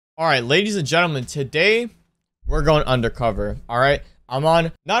All right, ladies and gentlemen, today we're going undercover. All right, I'm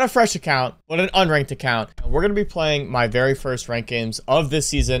on not a fresh account, but an unranked account. And we're going to be playing my very first ranked games of this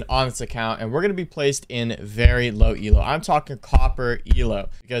season on this account. And we're going to be placed in very low elo. I'm talking copper elo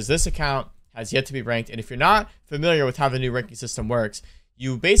because this account has yet to be ranked. And if you're not familiar with how the new ranking system works,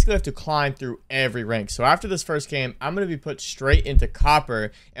 you basically have to climb through every rank. So after this first game, I'm going to be put straight into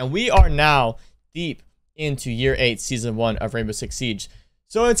copper. And we are now deep into year 8, season 1 of Rainbow Six Siege.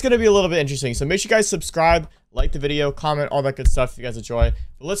 So it's going to be a little bit interesting. So make sure you guys subscribe, like the video, comment, all that good stuff if you guys enjoy.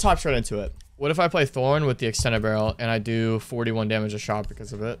 But let's hop straight into it. What if I play Thorn with the extended barrel and I do 41 damage a shot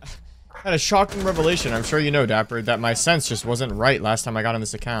because of it? I had a shocking revelation. I'm sure you know, Dapper, that my sense just wasn't right last time I got on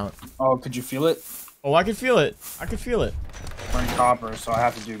this account. Oh, could you feel it? Oh, I could feel it. I could feel it. We're in copper, so I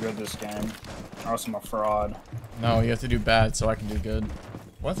have to do good this game. Or else I'm a fraud. No, you have to do bad so I can do good.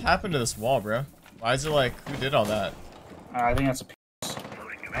 What happened to this wall, bro? Why is it like, who did all that? I think that's a piece.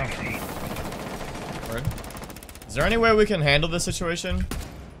 Word. Is there any way we can handle this situation?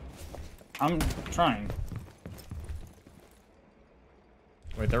 I'm trying.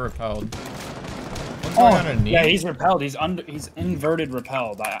 Wait, they're repelled. What's Oh, going on underneath? yeah, he's repelled. He's inverted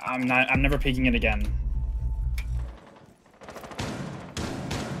repelled. I'm never peeking it again.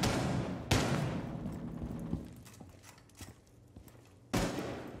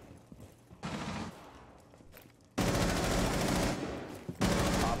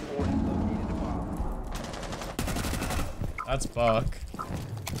 That's Buck.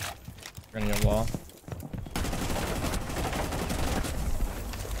 We're gonna get a wall.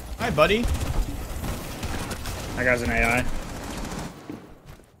 Hi, buddy. That guy's an AI.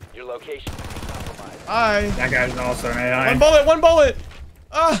 Your location is compromised. Hi. That guy's also an AI. One bullet, one bullet.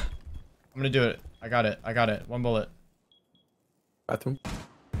 Ah. I'm gonna do it. I got it. I got it. One bullet. Bathroom.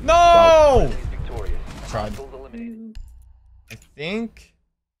 No! Victorious. Tried. Hostiles eliminated. I think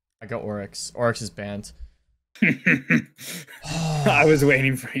I got Oryx. Oryx is banned. I was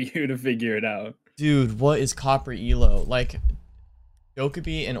waiting for you to figure it out. Dude, what is copper elo? Like,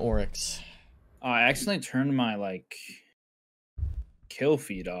 Dokkaebi and Oryx. Oh, I accidentally turned my, like, kill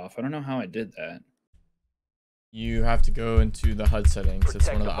feed off. I don't know how I did that. You have to go into the HUD settings. It's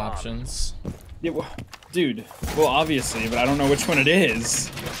Protect one of the the bomb. options. Yeah, well, dude. Well, obviously, but I don't know which one it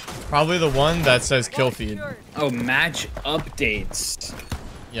is. Probably the one that says kill feed. Oh, match updates.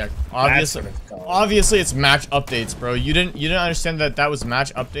 Yeah, That's obviously. what it's called. Obviously, it's match updates, bro. You didn't understand that that was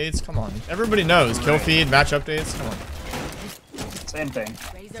match updates? Come on. Everybody knows. Kill feed, match updates. Come on. Same thing.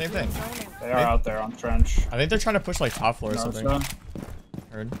 Same thing. They are out there on trench. I think they're trying to push like top floor or something. Narsa.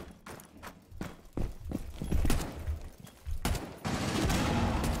 Heard.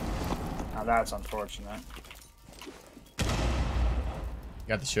 Now that's unfortunate. You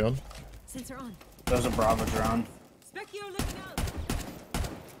got the shield? Sensor on. There's a Bravo drone. Specchio looking out.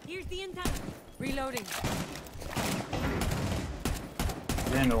 Here's the intent. Reloading.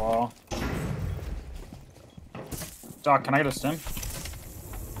 Get in the wall. Doc, can I get a stim?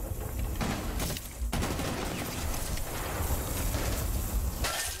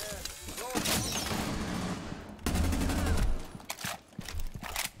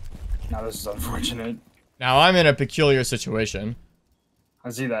 Now this is unfortunate. Now I'm in a peculiar situation. I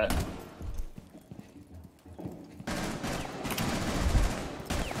see that.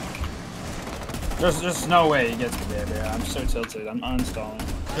 There's no way he gets me there. I'm so tilted. I'm uninstalling.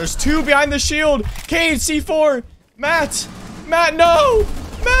 There's two behind the shield. Cade, C4. Matt, no.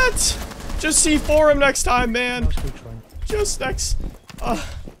 Matt, just C4 him next time, man. Just next. I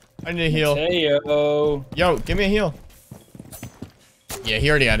need a heal. Hey yo. Yo, give me a heal. Yeah, he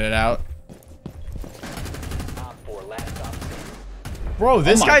already had it out. Top 4 last stop. Bro,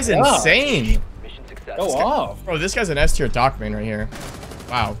 this my guy's God. insane. Mission success. Go off. Bro, this guy's an S tier doc main right here.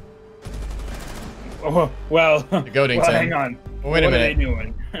 Wow. Oh, well. goading well, team. hang on. Well, wait a What are they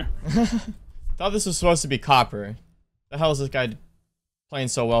minute. doing? Thought this was supposed to be copper. The hell is this guy playing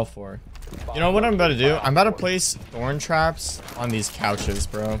so well for? You know what I'm about to do? I'm about to place thorn traps on these couches,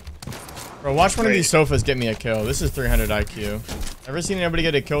 bro. Bro, watch one of these sofas get me a kill. This is 300 IQ. Ever seen anybody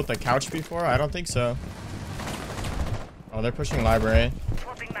get a kill with a couch before? I don't think so. Oh, they're pushing library.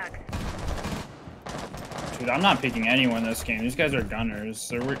 Dude, I'm not picking anyone this game. These guys are gunners.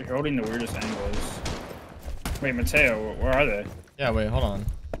 They're holding the weirdest angles. Wait, Mateo, where are they? Yeah, wait, hold on.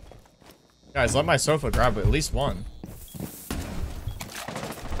 Guys, let my sofa grab at least one.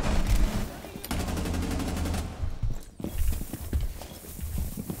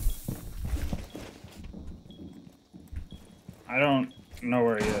 I don't know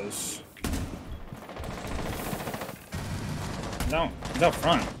where he is. No, he's up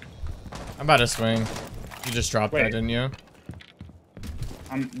front. I'm about to swing. You just dropped Wait. that, didn't you?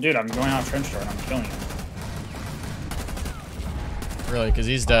 Dude, I'm going off trench door and I'm killing him. Really, because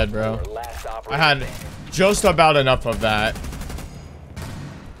he's dead, bro. Last I operator had standing. just about enough of that.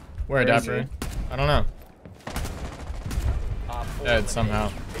 Where, Where is Dapper? he? I don't know. Op 4 Dead somehow.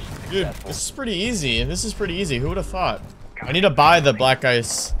 eliminated. Dude, Successful. this is pretty easy. This is pretty easy. Who would have thought? I need to buy the black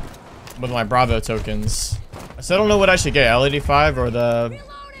ice with my Bravo tokens. I still don't know what I should get, LED5 or the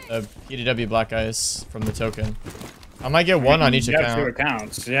PDW black ice from the token. I might get one on each You have 2 account.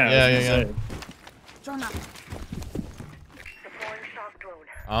 accounts. Yeah. Yeah, I was yeah, gonna say. Drone up.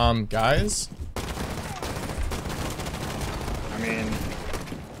 Guys? I mean,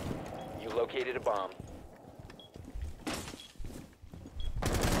 You located a bomb.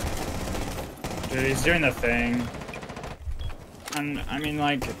 dude, he's doing the thing. And I mean,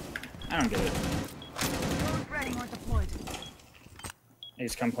 like, I don't get it. Drone ready. More deployed.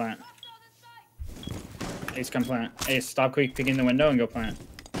 Ace, come plant. Ace, come plant. Ace, stop quick peeking the window and go plant.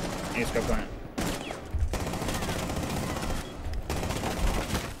 Ace, go plant.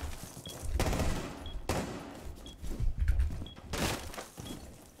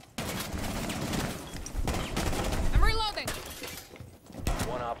 I'm reloading.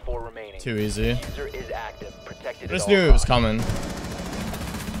 One Op 4 remaining. Too easy. User is active. Protected I just at all knew it was costs. coming.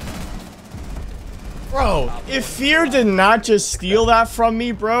 Bro, if Fear did not just steal that from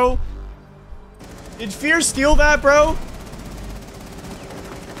me, bro. Did Fear steal that, bro?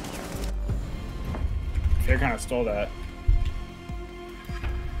 Fear kind of stole that.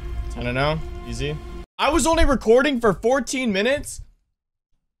 I don't know. Easy. I was only recording for 14 minutes?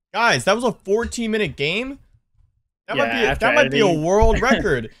 Guys, that was a 14-minute game? That Yeah, might be a world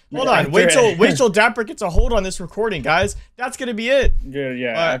record. Hold on. After Wait till Dapper gets a hold on this recording, guys. That's gonna be it. Dude, yeah,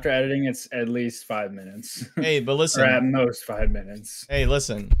 after editing, it's at least 5 minutes. Hey, but Or at listen. most 5 minutes. Hey,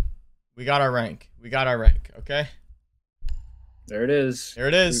 listen. We got our rank. We got our rank, okay? There it is. There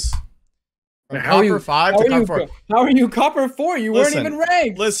it is. From How are you- copper 5 How to are, you, copper 4. how are you copper 4? You Listen, weren't even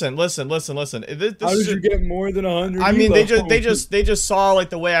ranked. Listen. This How is did you get more than 100? I mean, elo? they just saw like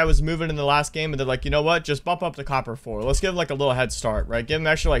the way I was moving in the last game, and they're like, you know what? Just bump up to copper 4. Let's give him like a little head start, right? Give him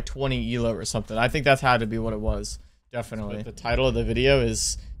extra like 20 elo or something. I think that's had to be what it was. Definitely. The title of the video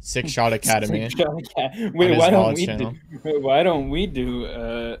is Six Shot Academy. Wait, his why don't knowledge we channel. why don't we do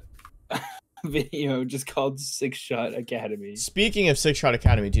a video just called Six Shot Academy? Speaking of Six Shot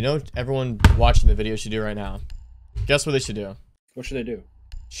Academy, do you know what everyone watching the video should do right now? Guess what they should do? What should they do?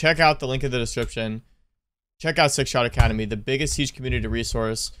 Check out the link in the description. Check out Six Shot Academy, the biggest Siege community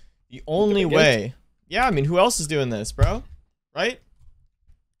resource. The only biggest? way. Yeah, I mean, who else is doing this, bro? Right?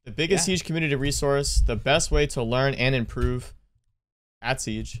 The biggest Yeah. Siege community resource, the best way to learn and improve at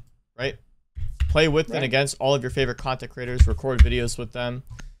Siege, right? Play with and Right. against all of your favorite content creators, record videos with them.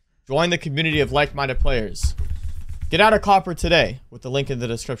 Join the community of like-minded players. Get out of copper today with the link in the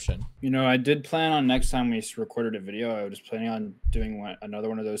description. You know, I did plan on next time we recorded a video, I was planning on doing another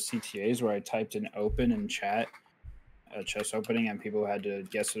one of those CTAs where I typed in open in chat, a chest opening, and people had to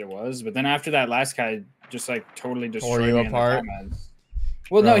guess what it was. But then after that last guy just like totally destroyed you me in the apart? comments.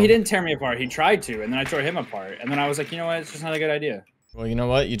 Well, no, Bro. he didn't tear me apart. He tried to, and then I tore him apart. And then I was like, you know what? It's just not a good idea. Well, you know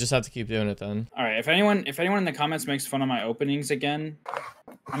what? You just have to keep doing it then. All right, if anyone in the comments makes fun of my openings again,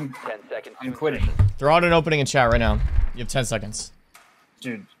 10 seconds. I'm to quitting. insertion. Throw out an opening in chat right now. You have 10 seconds.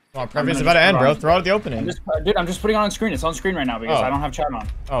 Dude, Come on, I'm Previous gonna about to just end, put bro. on- Throw out the opening. I'm just putting it on screen. It's on screen right now because Oh. I don't have chat on.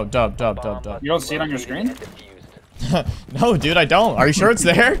 Oh, dub. Bomb Dub. You don't see it on your located screen? and defused. No, dude, I don't. Are you sure it's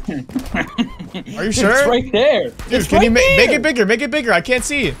there? Are you sure? It's right there. Dude, It's can right you make there. it bigger? Make it bigger. I can't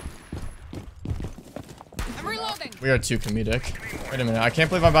see. I'm reloading. We are too comedic. Wait a minute. I can't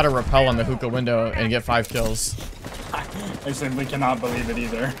believe I'm about to rappel on the hookah window and get 5 kills. I simply cannot believe it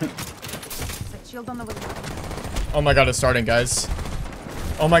either. Set shield on the window. Oh my god, it's starting, guys.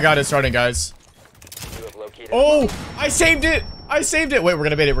 Oh my god, it's starting, guys. You have located. Oh, I saved it. I saved it. Wait, we're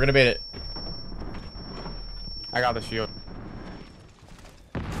gonna bait it. We're gonna bait it. I got the shield.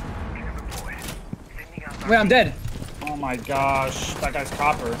 Wait, I'm dead. Oh my gosh, that guy's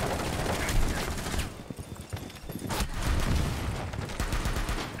copper.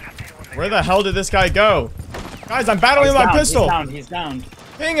 Where the hell did this guy go? Guys, I'm battling He's with my down, pistol. He's down.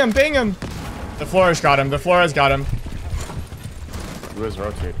 Ping him, ping him. The Flores got him. The Flores got him. He was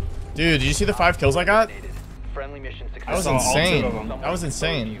rotated. Dude, did you see the 5 kills I got? Eliminated. Friendly mission That was saw all successful. 2 insane. of them. That was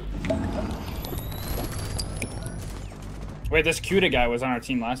insane. Wait, this Cuda guy was on our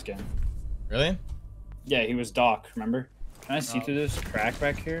team last game. Really? Yeah, he was Doc, remember? Can I see through this crack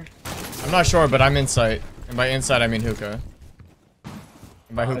back here? I'm not sure, but I'm insight. And by insight, I mean hookah.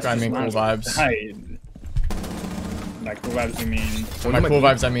 And by hookah, I mean cool vibes. Hi. By cool vibes, you mean... By cool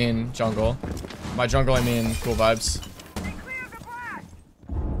vibes, I mean jungle. By jungle, I mean cool vibes.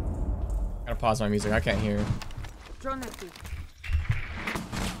 pause my music. I can't hear. Drone empty.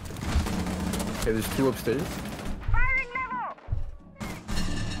 Okay, there's 2 upstairs.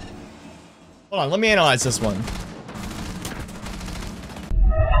 Hold on, let me analyze this one.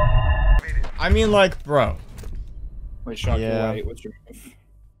 I mean, like, bro. Wait, Shawk, Yeah. you're right. What's your move?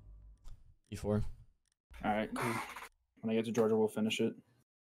 E4. Alright, cool. When I get to Georgia, we'll finish it.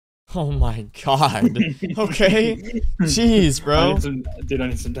 Oh my god. Okay. Jeez, bro. I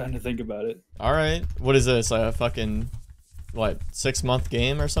need some time to think about it. Alright. What is this? Like a fucking, what, 6-month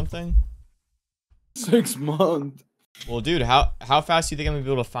game or something? 6 months. Well, dude, how fast do you think I'm gonna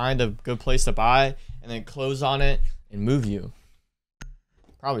be able to find a good place to buy and then close on it and move you?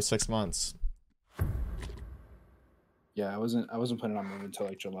 Probably 6 months. Yeah, I wasn't planning on moving until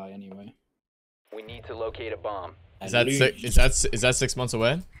like July anyway. We need to locate a bomb. Is that 6 months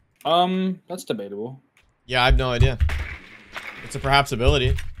away? That's debatable. Yeah, I have no idea. It's a perhaps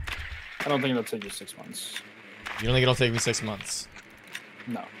ability. I don't think it'll take you 6 months. You don't think it'll take me 6 months?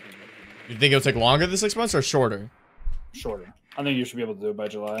 No, You think it'll take longer than 6 months or shorter? shorter. I think you should be able to do it by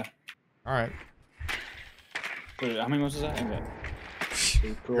July. Alright. Wait, how many months is that? Okay.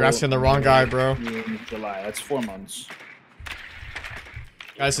 April, You're asking the wrong guy, bro. June, July. That's 4 months.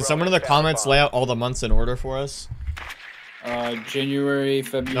 Guys, can someone in the comments lay out all the months in order for us? January,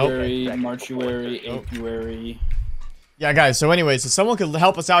 February, Nope. Marchuary, Nope. February. Yeah, guys, so anyways, if someone could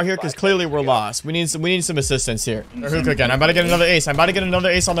help us out here, because clearly we're lost. We need some assistance here. Or hook again. I'm about to get another ace. I'm about to get another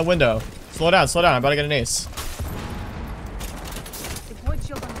ace on the window. Slow down, slow down. I'm about to get an ace. Deployed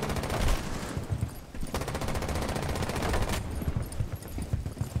shield on.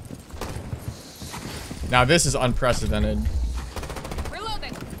 Now this is unprecedented.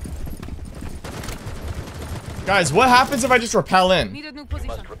 Reloading. Guys, what happens if I just repel in? Need a new You position.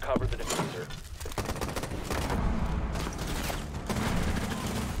 must recover the diffuser.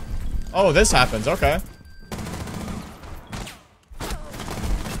 Oh, this happens. Okay.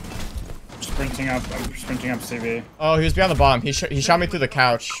 Sprinting up. I'm sprinting up CV. Oh, he was behind the bomb. He shot me through the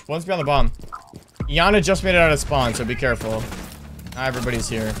couch. One's behind the bomb. Iana just made it out of spawn, so be careful. Now everybody's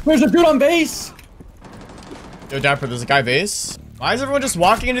here. There's a dude on base. Yo, Dapper, there's a guy base. Why is everyone just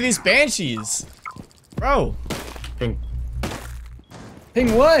walking into these banshees? Bro. Ping.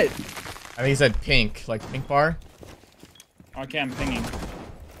 Ping what? I think he said pink, like pink bar. Okay, I'm pinging.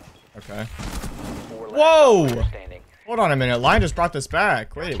 Okay. 4 last Whoa! operator standing. Hold on a minute. Lion just brought this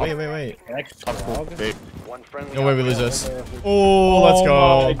back. Wait. Hey. One friendly. No way we lose operator. this. Oh, let's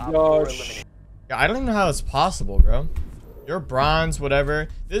go. my Op 4 gosh. eliminated. Yeah, I don't even know how it's possible, bro. You're bronze, whatever.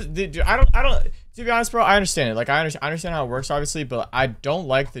 Dude, I don't. To be honest, bro, I understand it. Like, I understand how it works, obviously, but I don't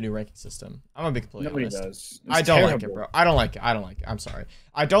like the new ranking system. I'm gonna be completely Nobody honest. does. It's I don't like it, terrible. bro. I don't like it. I don't like it. I'm sorry.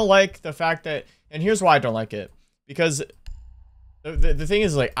 I don't like the fact that, and here's why I don't like it. Because the thing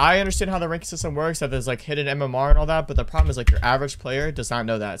is, like, I understand how the ranking system works, that there's, like, hidden MMR and all that, but the problem is, like, your average player does not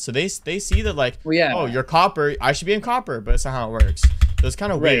know that. So they see that, like, Well, yeah. oh, you're copper, I should be in copper, but it's not how it works. So it's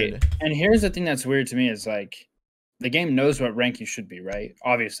kind of Right. weird. And here's the thing that's weird to me is like the game knows what rank you should be, right?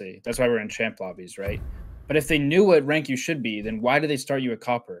 Obviously. That's why we're in champ lobbies, right? But if they knew what rank you should be, then why do they start you at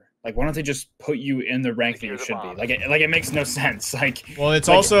copper? Like, why don't they just put you in the rank that you Secure the should be? bomb. Like it makes no sense. Like, Well, it's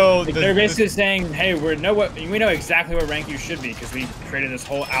like- also like, they're basically saying, "Hey, we know exactly what rank you should be because we created this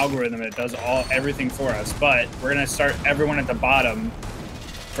whole algorithm that does everything for us. But we're gonna start everyone at the bottom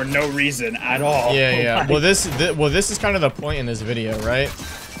for no reason at all." Yeah. Like, Well, this is kind of the point in this video, right?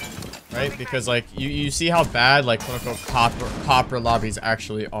 Right? Because, like, you see how bad, like, quote unquote copper lobbies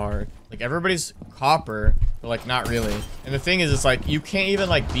actually are. Like, everybody's copper, but, like, not really. And the thing is, it's like you can't even,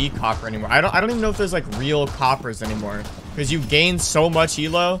 like, be copper anymore. I don't even know if there's, like, real coppers anymore, because you gain so much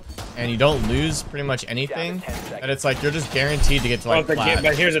elo and you don't lose pretty much anything that it's like you're just guaranteed to get to, like, plat.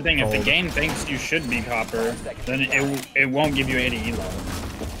 but here's the thing: if the gold. game thinks you should be copper, then it won't give you 80 elo.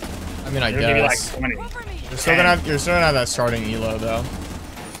 I mean, I It'll give you like guess 20. Cover me. you're still gonna have that starting elo though.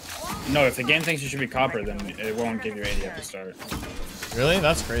 No, if the game thinks you should be copper, then it won't give you 80 at the start. Really?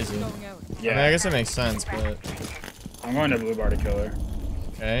 That's crazy. Going out. I Yeah, mean, I guess it makes sense, but I'm going to blue bar to kill her.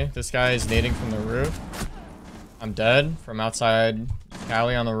 okay. This guy is nading from the roof. I'm dead from outside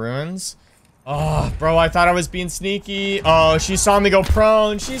Cali on the ruins. Oh, bro, I thought I was being sneaky. Oh, she saw me go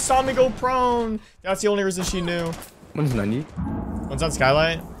prone. She saw me go prone. That's the only reason she knew. One's 90. One's on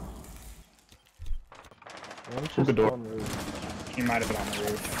Skylight. Hookah door. He might have been on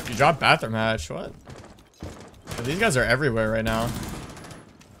the roof. You dropped bathroom hatch. What? Yo, these guys are everywhere right now.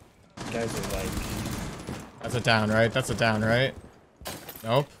 Guys are like, That's a down, right? That's a down, right?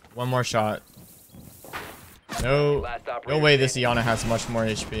 Nope. One more shot. No. No way this Iana has much more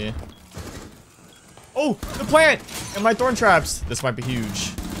HP. Oh, the plant! And my thorn traps. This might be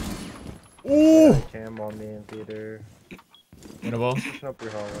huge. Ooh! Cam on me in theater. Winnable. Pushing up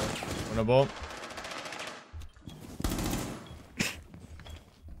your hallway. Winnable.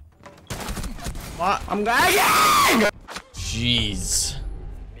 What? I'm going. Jeez.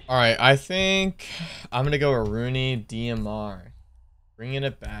 Alright, I think I'm gonna go a Rooney DMR. Bringing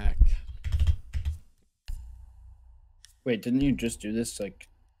it back. Wait, didn't you just do this like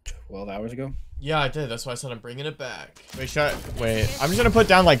 12 hours ago? Yeah, I did. That's why I said I'm bringing it back. Wait, wait. I'm just gonna put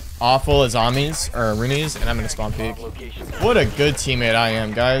down like awful Azamis or Roonies, and I'm gonna spawn peek. What a good teammate I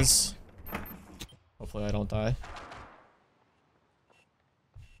am, guys. Hopefully I don't die.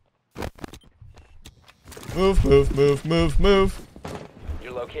 Move, move, move, move, move.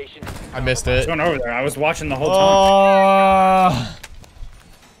 Your location. I missed What's it. going over there? I was watching the whole time. Oh,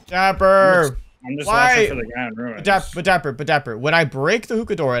 Dapper. I'm just Why? watching for the guy in ruins. But Dapper, when I break the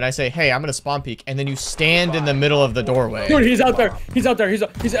hookah door and I say, hey, I'm gonna spawn peek, and then you stand in the middle of the doorway. Dude, he's out there. He's out there. He's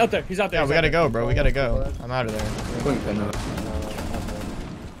out there. He's out there. Yeah, we gotta go, bro. We gotta go. I'm out of there. There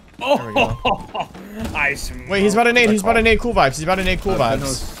we go. Oh, I smoked. Wait, he's about to nade. He's about to nade cool vibes. He's about to nade cool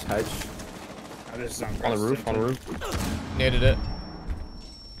vibes. Oh, this is On the roof, on the roof. Naded it.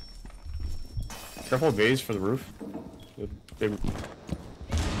 Careful vase for the roof. Big.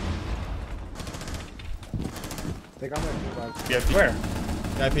 They got my two back. Yeah,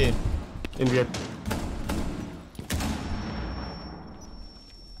 Where? IP. in VIP.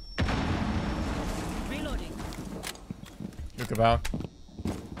 Reloading. Hookah bow.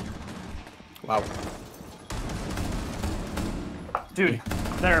 Wow. Dude,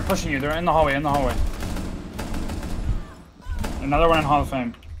 they're pushing you. They're in the hallway. In the hallway. Another one in Hall of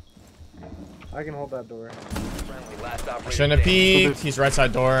Fame. I can hold that door. Friendly, last I operator shouldn't have standing. peeked. He's right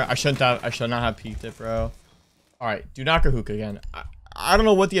side door. I should not have peeked it, bro. All right, do not go hookah again. I don't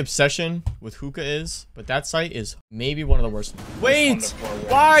know what the obsession with hookah is, but that site is maybe one of the worst. Wait,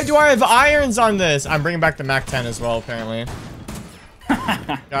 why do I have irons on this? I'm bringing back the Mac 10 as well, apparently.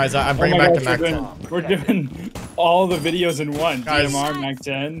 Guys, I'm bringing back the Mac 10. We're doing all the videos in one. Guys. DMR, Mac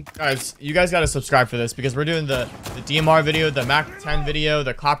 10. Guys, you guys gotta subscribe for this because we're doing the DMR video, the Mac 10 video,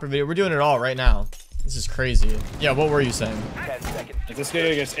 the copper video. We're doing it all right now. This is crazy. Yeah, what were you saying? 10 seconds. If this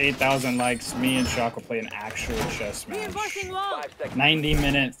video gets 8,000 likes, me and Shawk will play an actual chess match. Reinforcing wall. 5 seconds.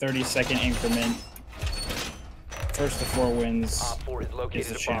 90-minute, 30-second increment. First to 4 wins. Op 4 is located Is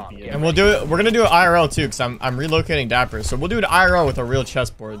the a bomb. champion. Get And we'll do it. We're gonna do it IRL too, because I'm relocating Dapper. So we'll do it IRL with a real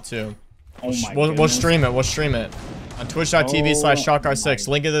chessboard too. Oh my We'll goodness. stream it. We'll stream it on twitch.tv/ShawkR6.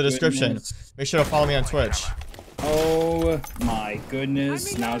 my Link in the description. goodness. Make sure to follow me on Twitch. Oh my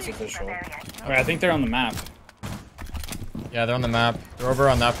goodness. Now it's official. Wait, I think they're on the map. Yeah, they're on the map. They're over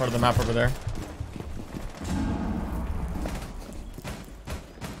on that part of the map over there.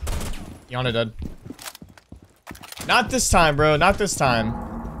 Yana dead. Not this time, bro. Not this time.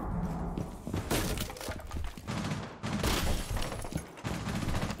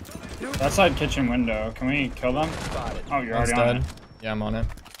 That side kitchen window. Can we kill them? Oh, you're One's already on dead. it. Yeah, I'm on it.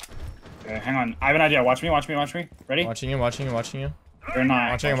 Okay, hang on. I have an idea. Watch me, watch me, watch me. Ready? Watching you, watching you, watching you. They're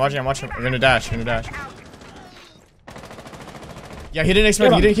not. Watching, I'm watching, I'm watching. We're gonna dash, we're gonna dash. Yeah, he didn't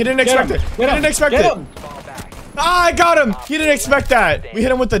expect it. He didn't expect it. He didn't expect it. Fall back. Ah, I got him. He didn't expect that. We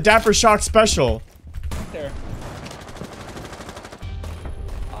hit him with the Dapper Shock special. There.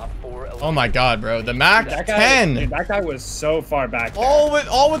 Op 4 Oh my god, bro. The Mac That guy, 10. dude, that guy was so far back there.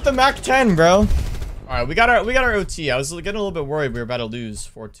 All with the Mac 10, bro. All right, we got our OT. I was getting a little bit worried we were about to lose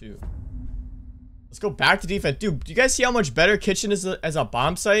 4-2. Let's go back to defense. Dude, do you guys see how much better Kitchen is as a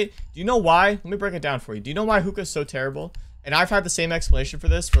bomb site? Do you know why? Let me break it down for you. Do you know why Hookah is so terrible? And I've had the same explanation for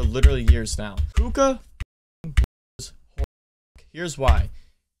this for literally years now. Hookah blows. Here's why.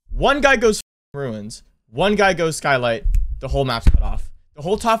 One guy goes ruins. One guy goes skylight. The whole map's cut off. The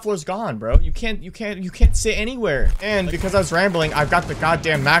whole top floor's gone, bro. You can't sit anywhere. And because I was rambling, I've got the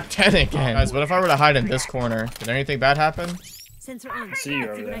goddamn Mac 10 again. Guys, what if I were to hide in this corner? Did anything bad happen? Sensor on. see you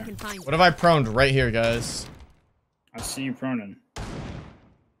over See what I there. can find. What if I proned right here, guys? I see you proning.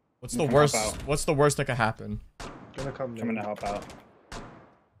 What's the You can worst? help out. What's the worst that could happen? Gonna come Coming to in. help out.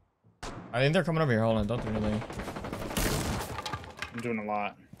 I think they're coming over here. Hold on, don't do anything. I'm doing a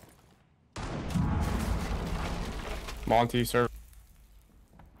lot. Monty, sir.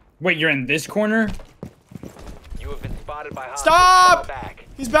 Wait, you're in this corner? You have been spotted by hostiles. Stop! Fall back.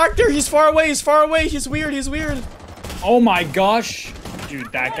 He's back there. He's far away. He's far away. He's weird. He's weird. Oh my gosh.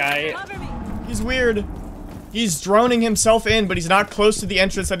 Dude, that guy. Cover me. He's weird. He's droning himself in, but he's not close to the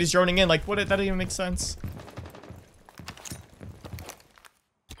entrance that he's droning in. Like, what? That doesn't even make sense.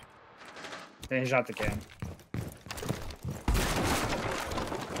 They shot the cam.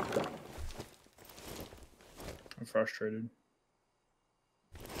 I'm frustrated.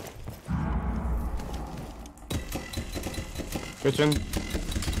 Kitchen.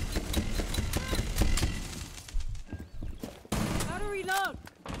 Gotta reload.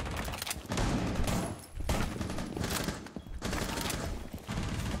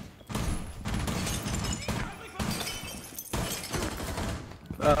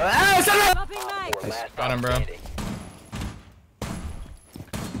 Dropping mag. Four last Got him, op bro. standing.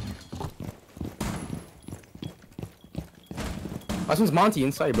 Last one's Monty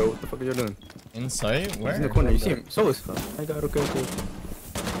inside, bro. What the fuck are you doing? Insight? He's in the Where? corner. You see him? Solo. I got okay.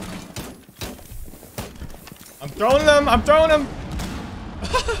 I'm throwing them. I'm throwing them.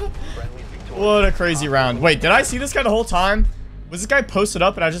 Friendly's victorious. What a crazy round. Wait, did I see this guy the whole time? Was this guy posted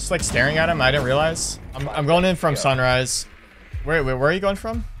up and I was just like staring at him? I didn't realize. I'm going in from Sunrise. Wait, where are you going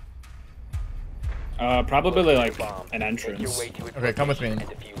from? Probably like Bomb. an Make your entrance. way to its Okay, come with location me.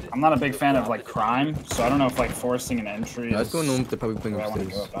 and defuse it. I'm not a big fan of like crime, so I don't know if like forcing an entry Let's is go home. They're probably the playing way I want to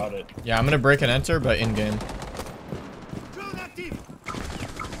go upstairs. about it. Yeah, I'm gonna break and enter, but in game.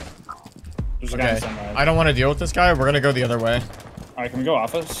 There's a guy in Okay. Sunrise. I don't want to deal with this guy. We're gonna go the other way. Alright, can we go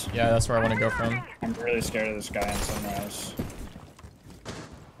office? Yeah, that's where I want to go from. I'm really scared of this guy in Sunrise.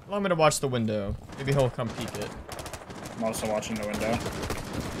 Allow me to watch the window. Maybe he'll come peek it. I'm also watching the window.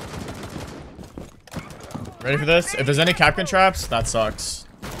 Ready for this? If there's any Capcan traps, that sucks.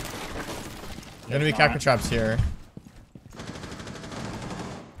 There's gonna be If not- Capcan traps here.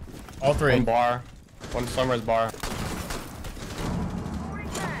 All three. One bar. One Sunrise bar.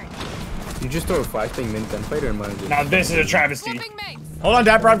 You just throw a flashbang mint gunfighter and mine. Now this is a travesty. Swapping mates. Hold on,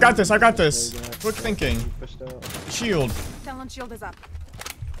 Dapper. I've got this. I got this. Quick thinking. Pushed out. Shield. Talon shield is up.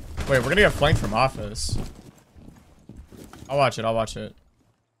 Wait, we're gonna get flanked from office. I'll watch it. I'll watch it.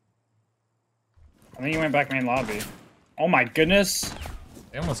 I think he went back main lobby. Oh my goodness.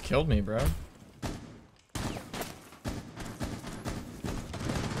 They almost killed me, bro.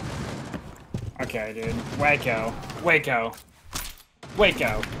 Okay, dude. Waco. Waco.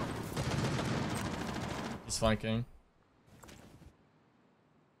 Waco. He's flanking.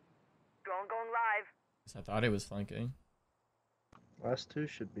 Going live. I thought he was flanking. Last two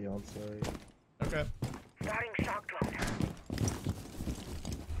should be on site. Okay. Starting shock drone.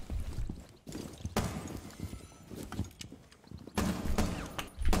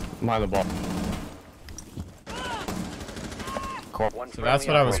 Behind the ball. One So that's friendly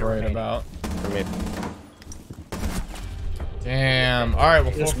what I was operator worried remaining. about. For me. Damn. All right.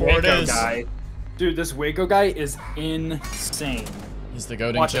 Well, This 4-4 it Waco is. guy. Dude, this Waco guy is insane. He's the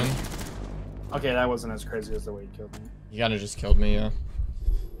goading Watch chin. him. Okay, that wasn't as crazy as the way he killed me. You kinda just killed me, yeah.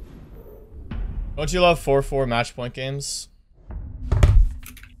 Don't you love 4-4 match point games?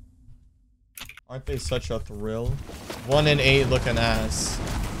 Aren't they such a thrill? 1 in 8 looking ass.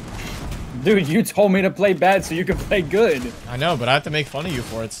 Dude, you told me to play bad so you could play good. I know, but I have to make fun of you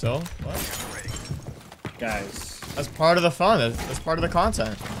for it still. What? Guys. That's part of the fun. That's part of the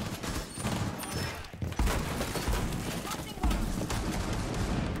content.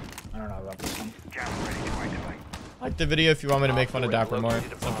 I don't know about this one. Like the video if you want me to make fun of Op four has Dapper more.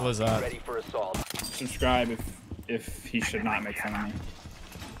 located a Simple bomb. as that. Ready for assault. Subscribe if he should not make fun of me.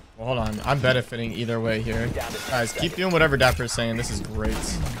 Well, hold on. I'm benefiting either way here. Guys, keep doing whatever Dapper is saying. This is great.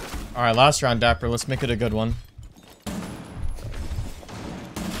 Alright, last round, Dapper. Let's make it a good one.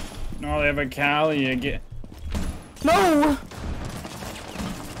 No, they have a Cali again. No! Loading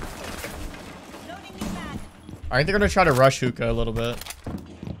new mag. I think they're gonna try to rush Hookah a little bit.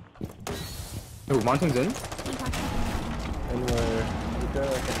 Oh, Montaigne's in? Anywhere.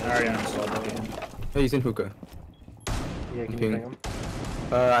 I already uninstalled it. Hey, he's in hookah. Yeah, can you Ping. ping him?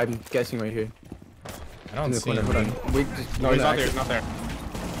 I'm guessing right here. I don't In the see corner. him. Hold on. Wait, just, No, he's not there. He's not there.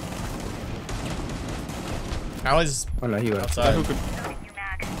 Callie's Oh no, he left. outside.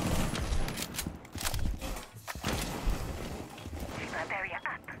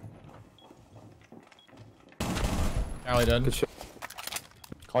 Callie Good dead. shit.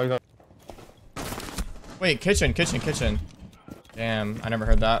 Call you. Wait, kitchen. Damn, I never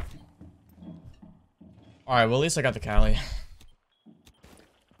heard that. Alright, well at least I got the Callie.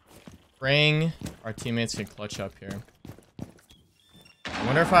 Praying our teammates can clutch up here.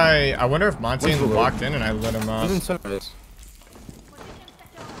 I wonder if Montaigne What's the locked in and I lit him up. He's in Sunrise.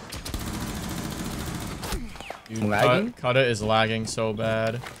 Dude, Lagging? Kutta is lagging so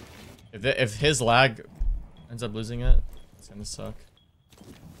bad. If his lag ends up losing it, it's gonna suck.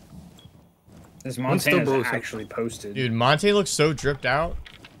 This One's still Montana is below, so- actually posted. Dude, Monte looks so dripped out.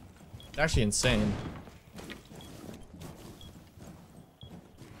 It's actually insane.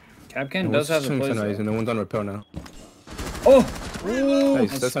 Capcan does have the plays. Sunrise, and the one's on rappel now. Oh!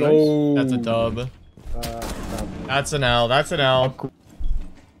 Nice, Let's that's a go. That's a dub. Stop. That's an L. That's an L.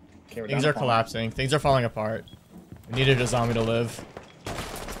 Okay, we're Things down are to collapsing. Things are falling apart. We needed a zombie to live.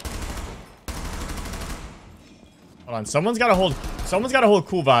 Hold on, someone's gotta hold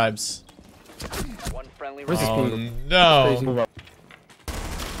cool vibes. One friendly Where's this Oh ping? no. Move up.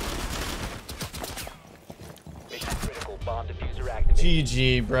 mission critical. Bomb diffuser activated.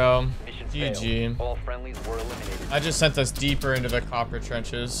 GG, bro. Mission GG. failed. All friendlies were eliminated. I just sent us deeper into the copper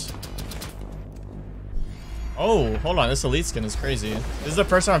trenches. Oh, hold on. This elite skin is crazy. This is the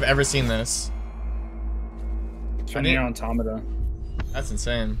first time I've ever seen this. Turn your automata. That's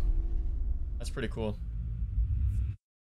insane. That's pretty cool.